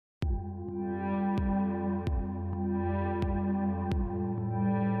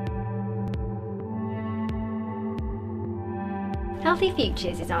Healthy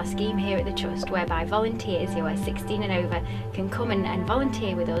Futures is our scheme here at the Trust whereby volunteers who are 16 and over can come and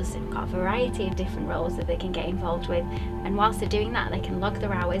volunteer with us. We've got a variety of different roles that they can get involved with, and whilst they're doing that they can log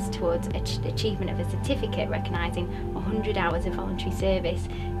their hours towards achievement of a certificate recognising 100 hours of voluntary service.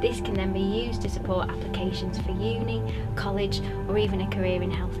 This can then be used to support applications for uni, college or even a career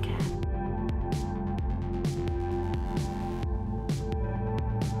in healthcare.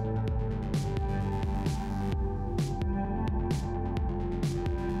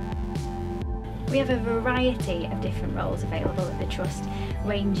 We have a variety of different roles available at the Trust,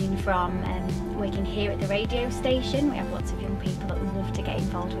 ranging from working here at the radio station. We have lots of young people that love to get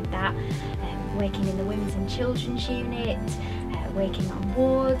involved with that, working in the Women's and Children's Unit, working on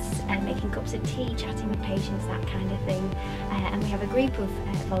wards, making cups of tea, chatting with patients, that kind of thing. And we have a group of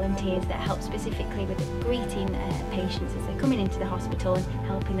volunteers that help specifically with greeting patients as they're coming into the hospital and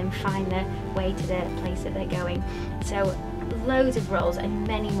helping them find their way to the place that they're going. So loads of roles and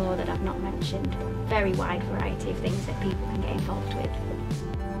many more that I've not mentioned. Very wide variety of things that people can get involved with.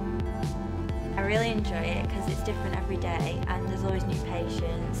 I really enjoy it because it's different every day and there's always new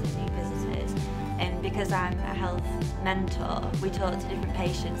patients and new visitors. And because I'm a health mentor, we talk to different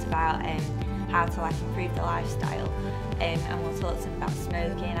patients about how to improve their lifestyle, and we'll talk to them about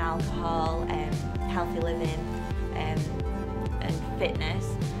smoking, alcohol, healthy living and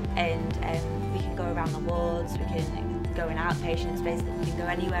fitness, and we can go around the wards, we can go in outpatient space, we can go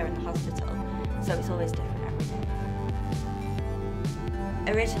anywhere in the hospital, so it's always different every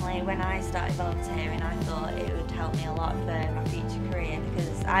day. Originally, when I started volunteering, I thought it would help me a lot for my future career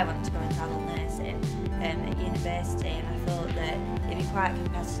because I wanted to go into adult nursing at university, and I thought that it'd be quite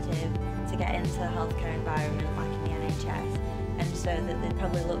competitive to get into the healthcare environment like in the NHS, and so that they'd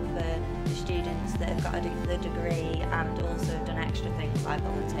probably look for the students that have got the degree and also done extra things like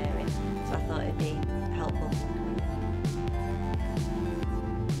volunteering, so I thought it'd be helpful.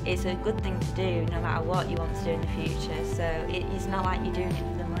 It's a good thing to do no matter what you want to do in the future, so it's not like you're doing it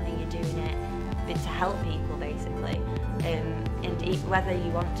for the money, you're doing it to help people basically. And whether you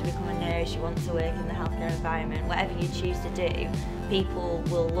want to become a nurse, you want to work in the healthcare environment, whatever you choose to do,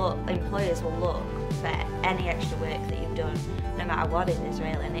 employers will look for any extra work that you've done, no matter what it is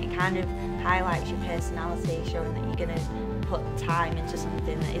really, and it kind of highlights your personality, showing that you're going to put time into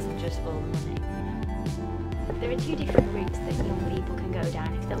something that isn't just for the money. There are two different routes that young people can go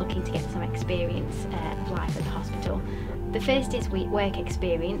down if they're looking to get some experience of life at the hospital. The first is work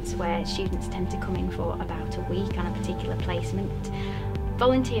experience, where students tend to come in for about a week on a particular placement.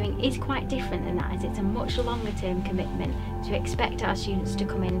 Volunteering is quite different than that, as it's a much longer term commitment to expect our students to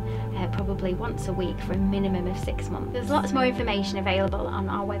come in probably once a week for a minimum of 6 months. There's lots more information available on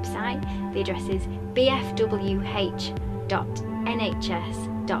our website. The address is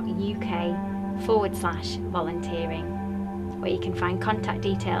bfwh.nhs.uk/volunteering, where you can find contact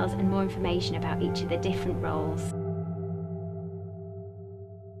details and more information about each of the different roles.